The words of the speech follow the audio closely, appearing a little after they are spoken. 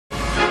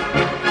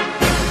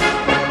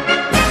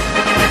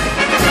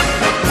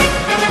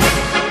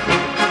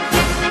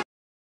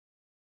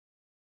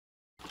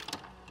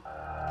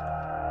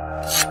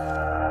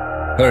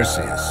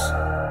Perseus,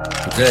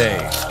 today,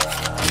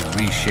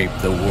 we reshape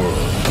the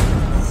world.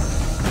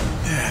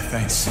 Yeah,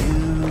 thanks.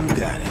 You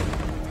got it.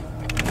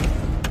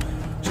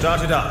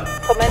 Start it up.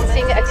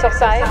 Commencing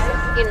exercise,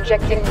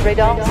 injecting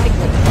radar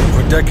signal.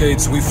 For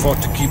decades, we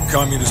fought to keep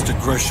communist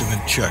aggression in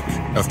check.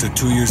 After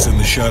 2 years in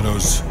the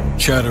shadows,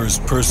 Chatter's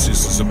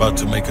Perseus is about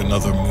to make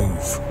another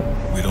move.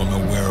 We don't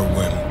know where or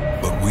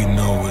when, but we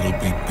know it'll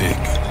be big.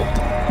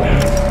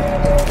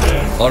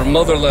 Our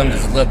motherland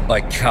is led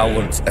by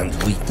cowards and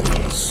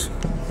weaklings.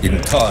 In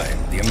time,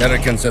 the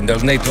Americans and their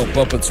NATO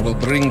puppets will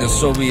bring the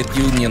Soviet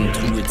Union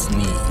to its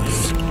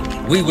knees.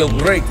 We will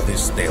break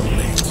this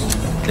stalemate,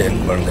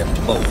 then burn them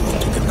both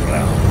to the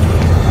ground.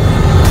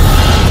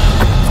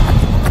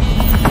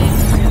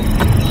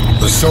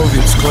 The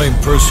Soviets claim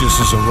Perseus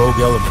is a rogue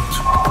element,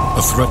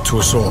 a threat to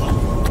us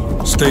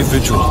all. Stay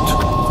vigilant.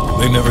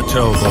 They never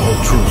tell the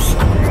whole truth.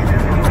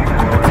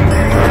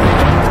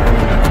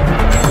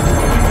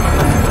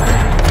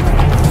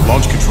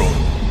 Launch control.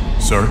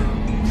 Sir?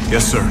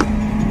 Yes, sir.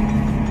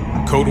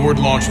 Code word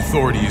launch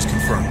authority is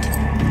confirmed.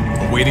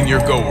 Awaiting your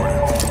go order.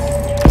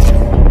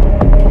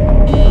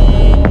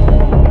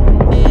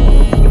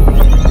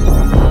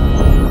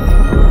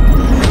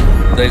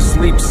 They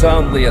sleep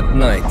soundly at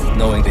night,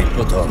 knowing they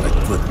put on a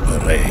good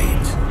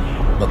parade.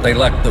 But they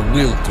lack the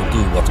will to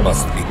do what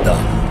must be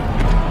done.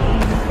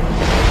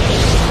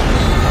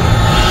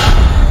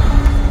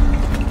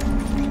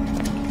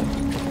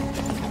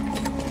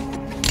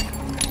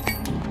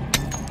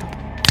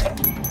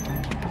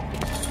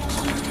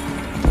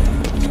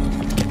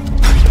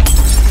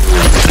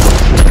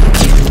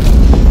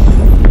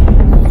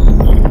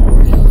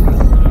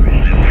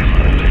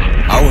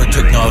 Our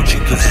technology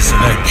gives us an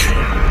edge.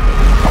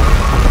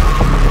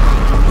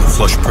 We'll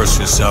flush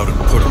Perseus out and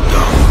put him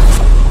down.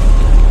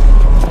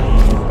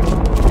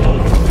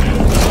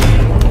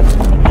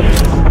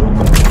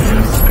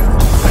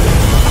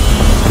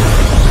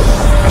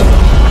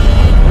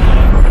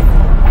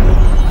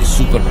 The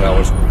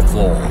superpowers will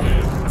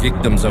fall,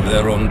 victims of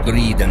their own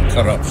greed and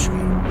corruption.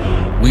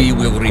 We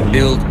will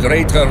rebuild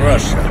Greater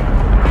Russia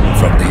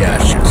from the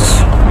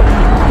ashes.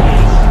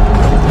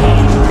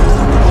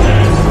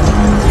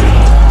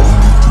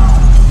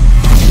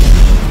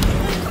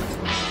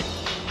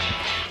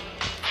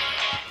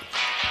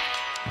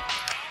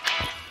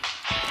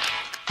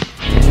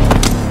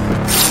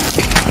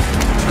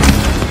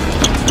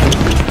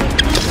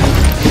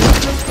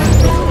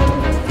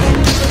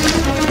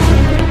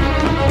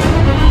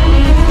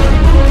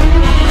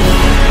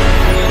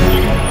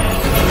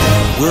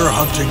 We're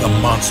hunting a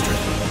monster.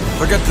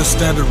 Forget the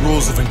standard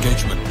rules of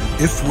engagement.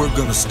 If we're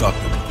gonna stop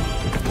him,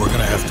 we're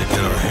gonna have to get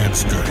our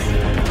hands dirty.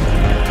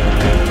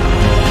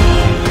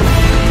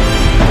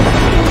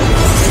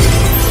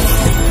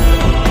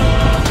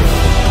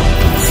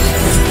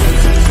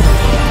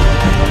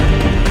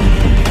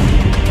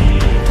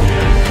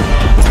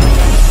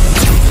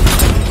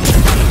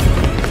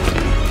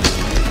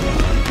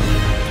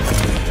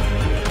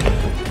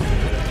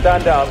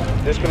 Stand down.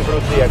 This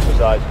concludes the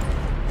exercise.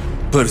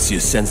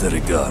 Perseus sends their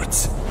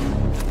regards.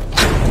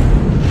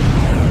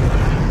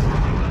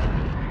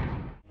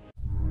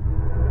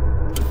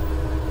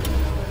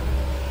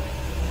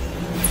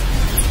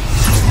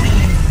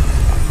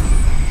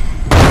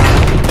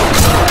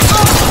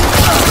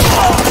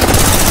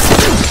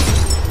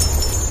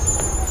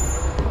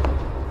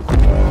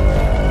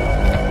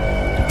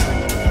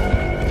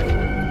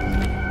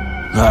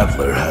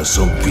 Adler has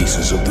some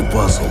pieces of the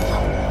puzzle,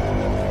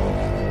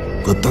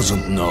 but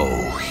doesn't know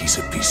he's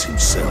a piece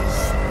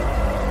himself.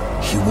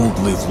 He won't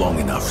live long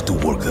enough to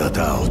work that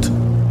out.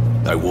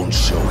 I won't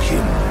show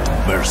him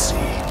the mercy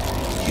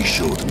he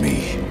showed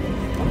me.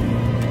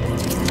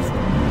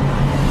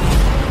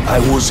 I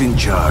was in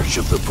charge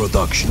of the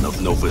production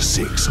of Nova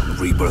 6 on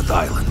Rebirth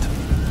Island.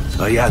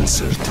 I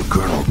answered to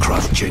Colonel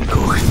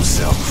Kravchenko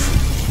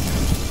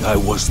himself. I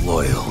was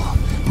loyal,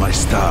 my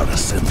star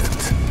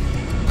ascendant,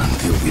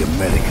 until the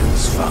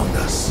Americans found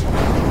us.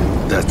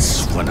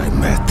 That's when I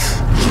met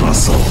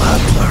Russell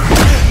Adler.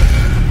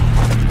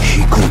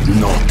 He could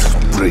not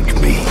break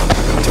me.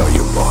 Tell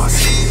your boss,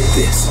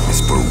 this is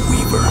for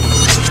Weaver.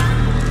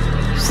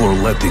 For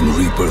letting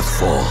Rebirth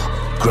fall,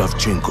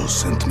 Kravchenko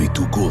sent me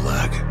to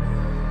Gulag,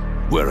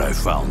 where I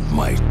found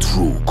my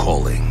true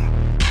calling.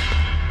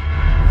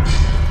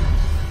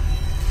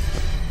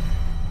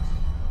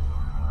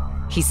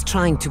 He's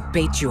trying to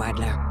bait you,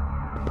 Adler.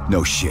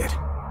 No shit.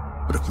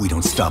 But if we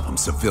don't stop him,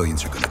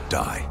 civilians are gonna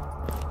die.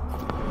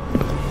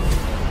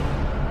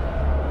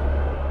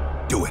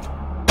 Do it.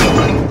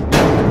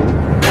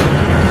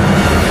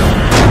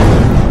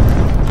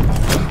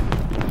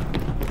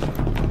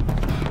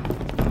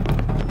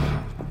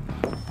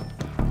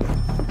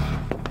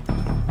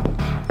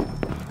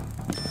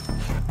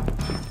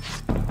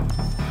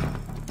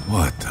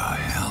 What the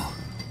hell?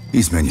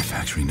 He's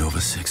manufacturing Nova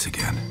 6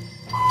 again.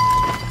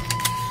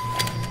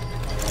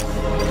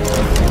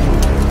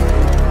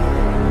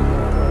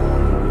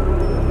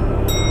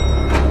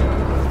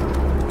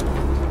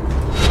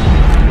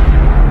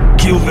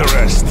 Kill the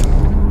rest.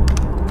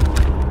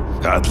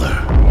 Adler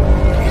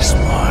is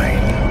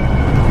mine.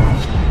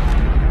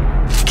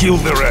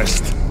 the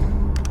rest.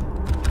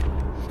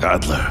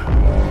 Adler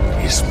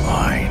is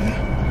mine.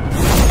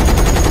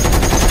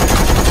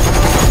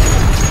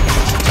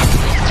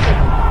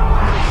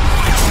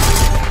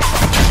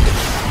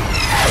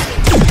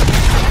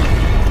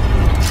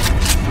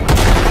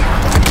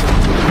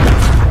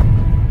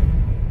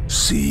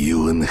 See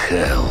you in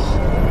hell.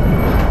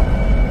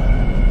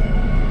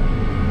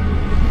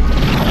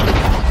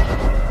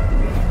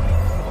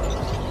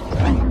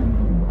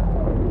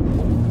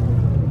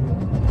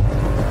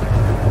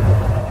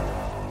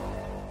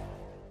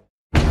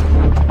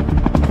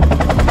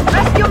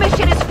 Rescue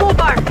mission is full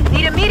bar.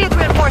 Need immediate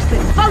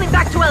reinforcements. Falling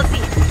back to LZ.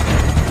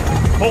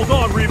 Hold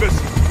on, Revis.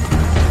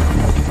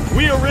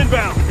 We are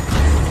inbound.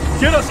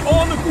 Get us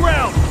on the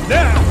ground,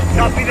 now!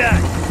 Copy that.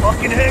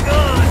 Fucking hang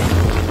on!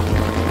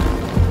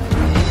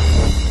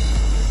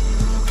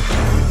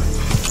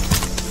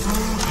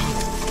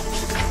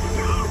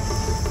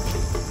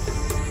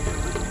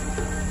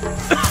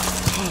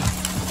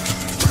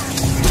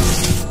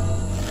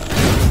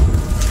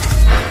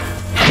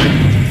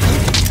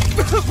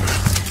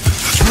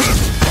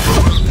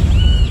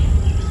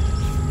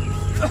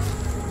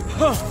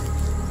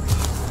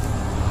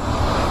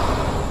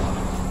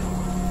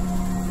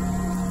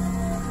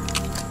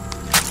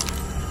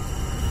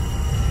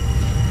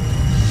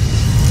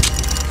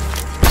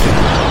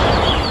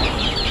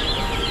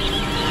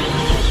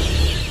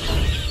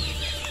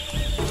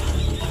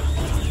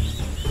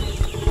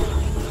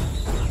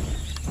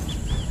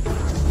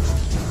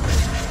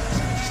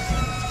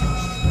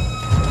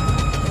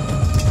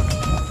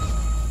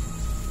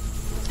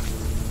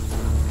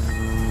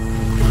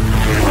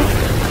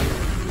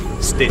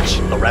 Stitch,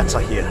 the rats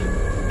are here.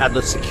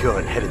 Adler's secure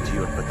and headed to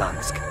you in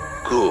Verdansk.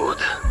 Good.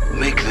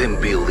 Make them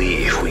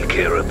believe we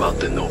care about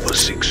the Nova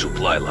 6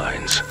 supply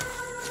lines.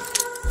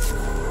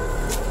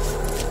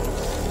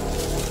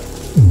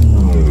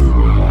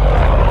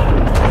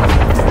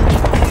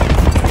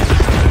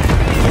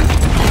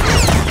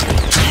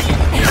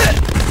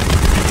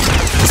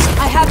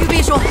 I have you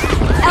visual.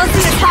 LZ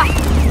is hot.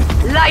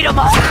 Light 'em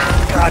up.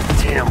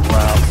 Goddamn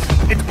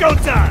loud. It's go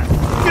time!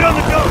 Get on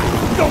the go!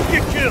 Don't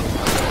get killed!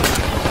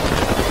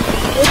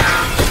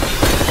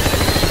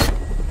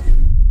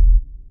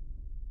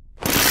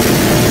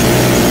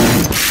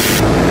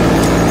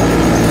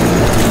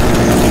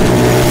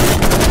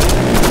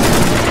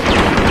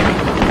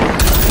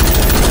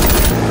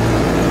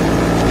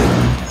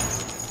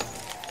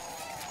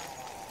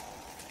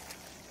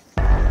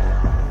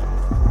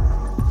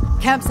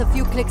 Camp's a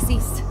few clicks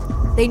east.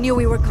 They knew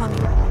we were coming.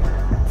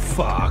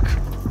 Fuck.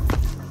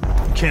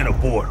 Can't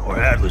abort, or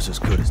Adler's as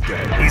good as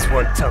dead. He's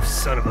one tough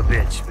son of a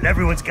bitch, but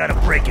everyone's got a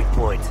breaking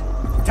point.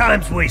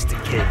 Time's wasted,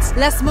 kids.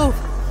 Let's move.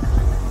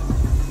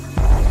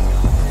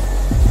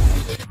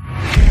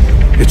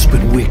 It's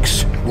been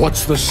weeks.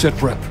 What's the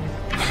sitrep?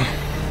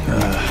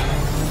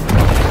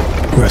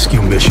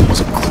 Rescue mission was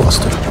a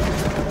cluster.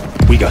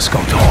 We got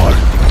skunked hard.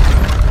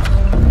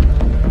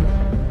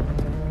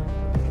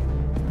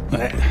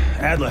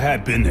 Adler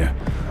had been there.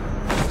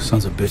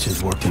 Sons of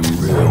bitches worked him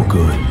real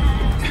good.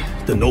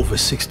 The Nova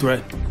 6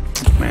 threat,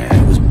 man,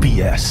 it was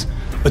BS.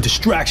 A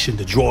distraction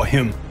to draw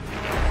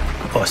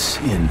us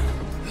in.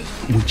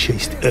 We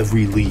chased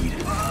every lead.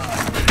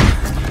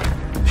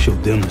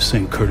 Showed them the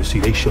same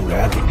courtesy they showed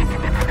Adler.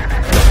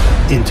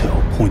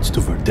 Intel points to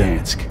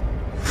Verdansk.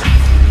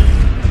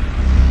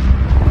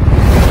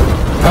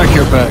 Pack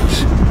your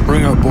bags.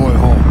 Bring our boy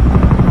home.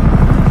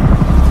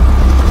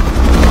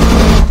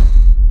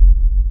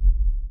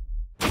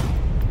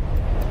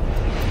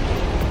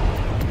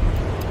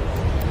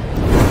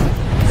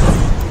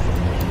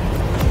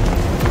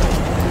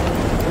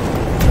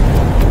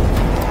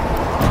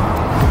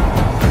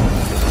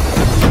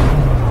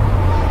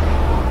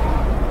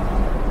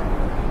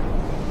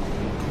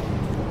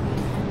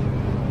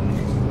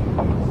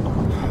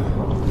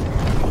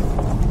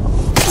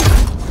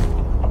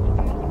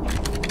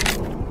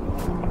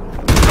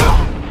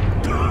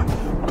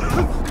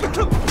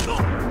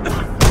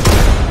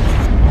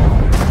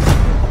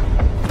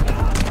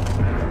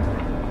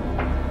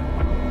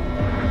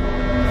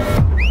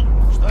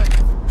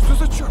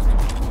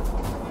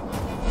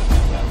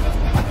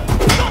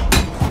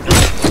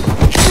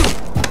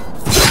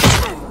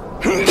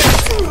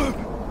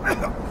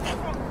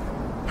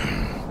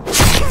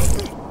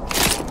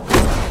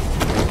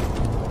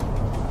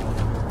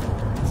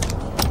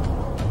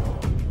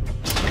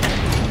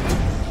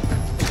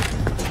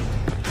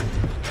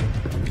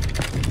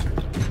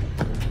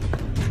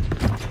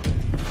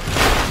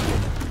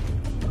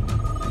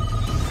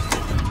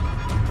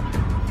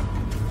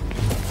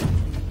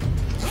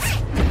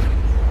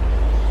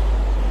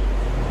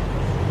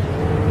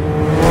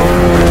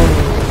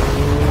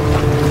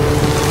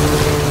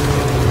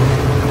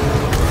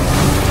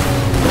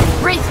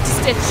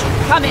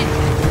 Come in.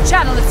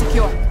 Channel is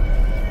secure.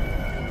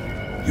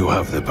 You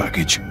have the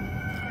package.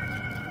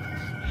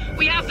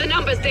 We have the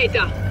numbers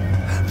data.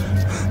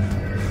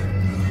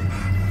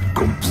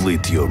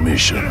 Complete your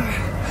mission.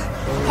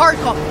 Hard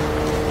copy.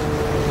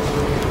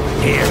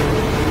 Here.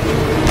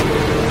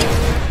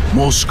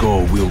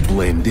 Moscow will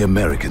blame the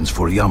Americans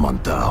for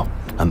Yamantau,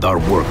 and our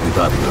work with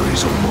Adler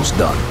is almost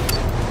done.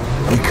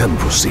 We can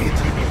proceed.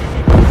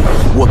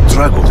 What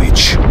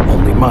Dragovich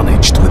only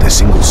managed with a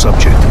single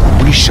subject,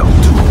 we shall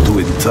do to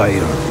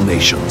entire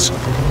nations.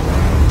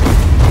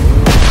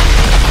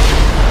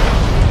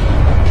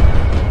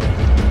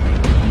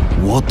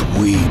 What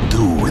we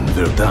do in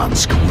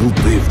Verdansk will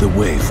pave the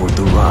way for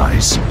the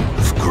rise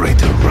of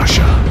Greater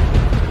Russia.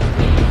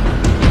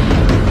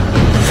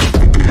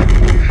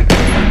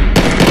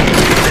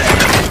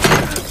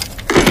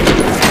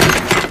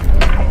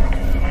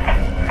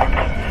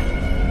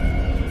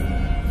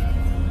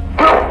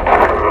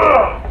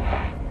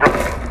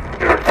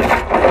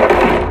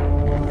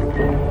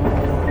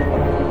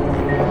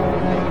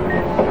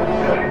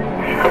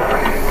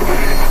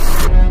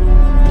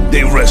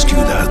 They rescued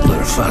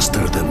Adler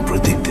faster than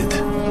predicted.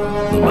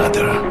 No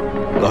matter,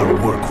 our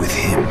work with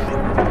him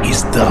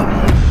is done.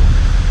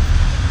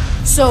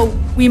 So,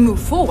 we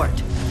move forward?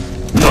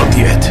 Not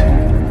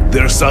yet.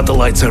 Their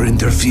satellites are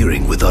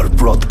interfering with our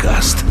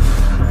broadcast.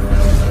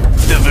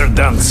 The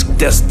Verdansk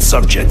test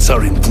subjects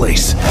are in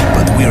place,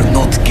 but we're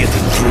not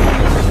getting through.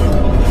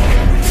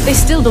 They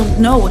still don't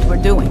know what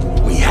we're doing.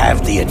 We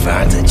have the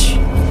advantage.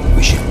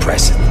 We should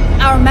press it.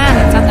 Our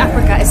man in South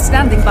Africa is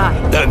standing by.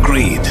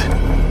 Agreed.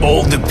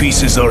 All the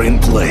pieces are in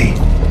play.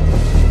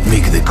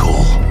 Make the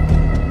call.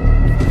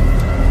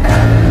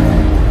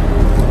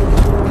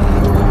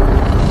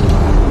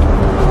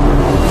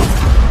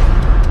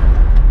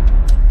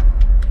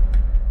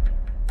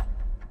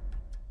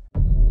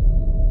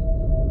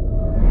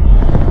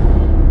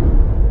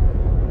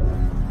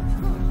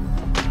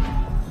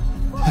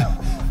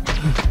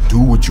 Do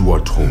what you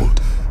are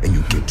told, and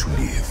you get to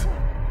live.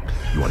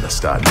 You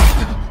understand?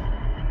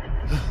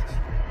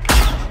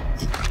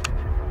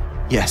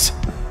 Yes.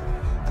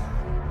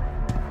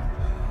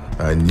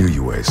 I knew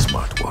you were a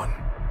smart one.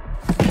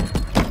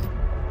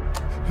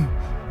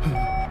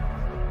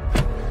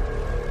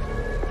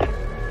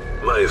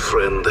 My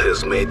friend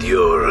has made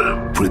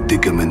your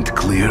predicament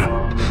clear?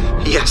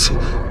 Yes.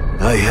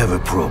 I have a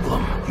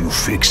problem. You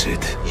fix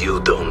it.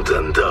 You don't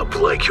end up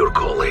like your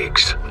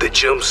colleagues. The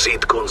jump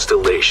seat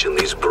constellation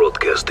is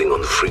broadcasting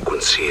on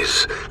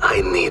frequencies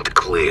I need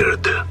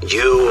cleared.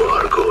 You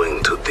are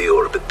going to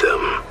deorbit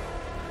them.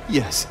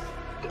 Yes.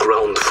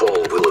 Ground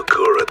fall will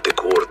occur at the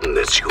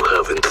coordinates you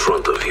have in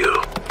front of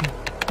you.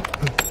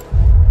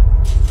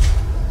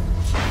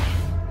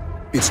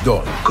 It's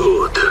done.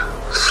 Good.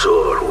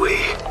 So are we.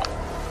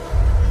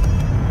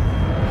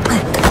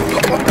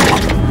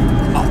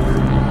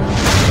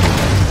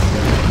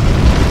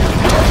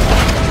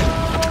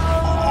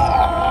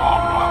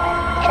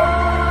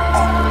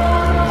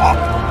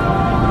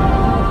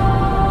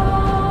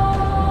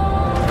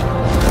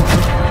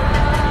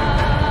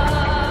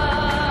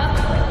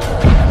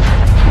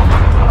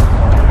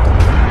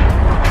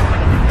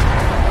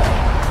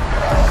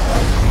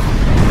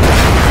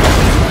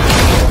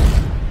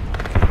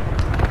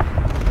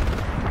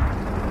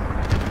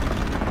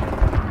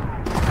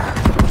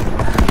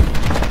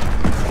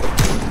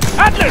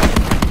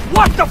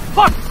 What the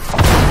fuck?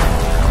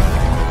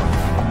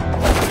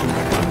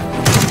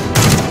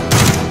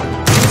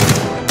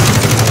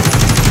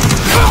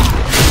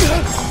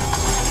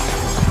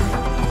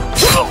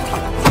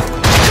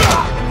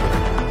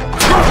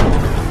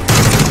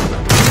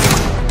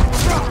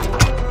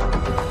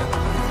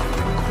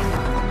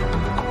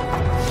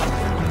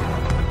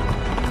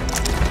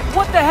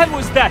 What the hell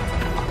was that?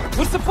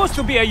 We're supposed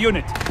to be a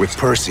unit. With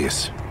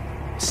Perseus,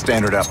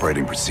 standard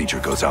operating procedure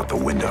goes out the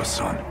window,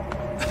 son.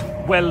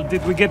 Well,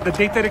 did we get the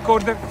data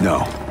recorder? No.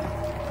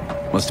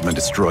 Must have been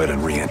destroyed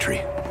on re-entry.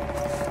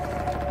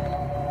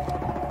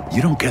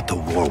 You don't get the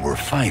war we're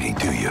fighting,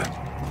 do you?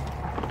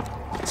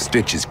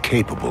 Stitch is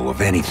capable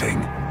of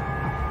anything.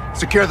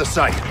 Secure the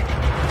site.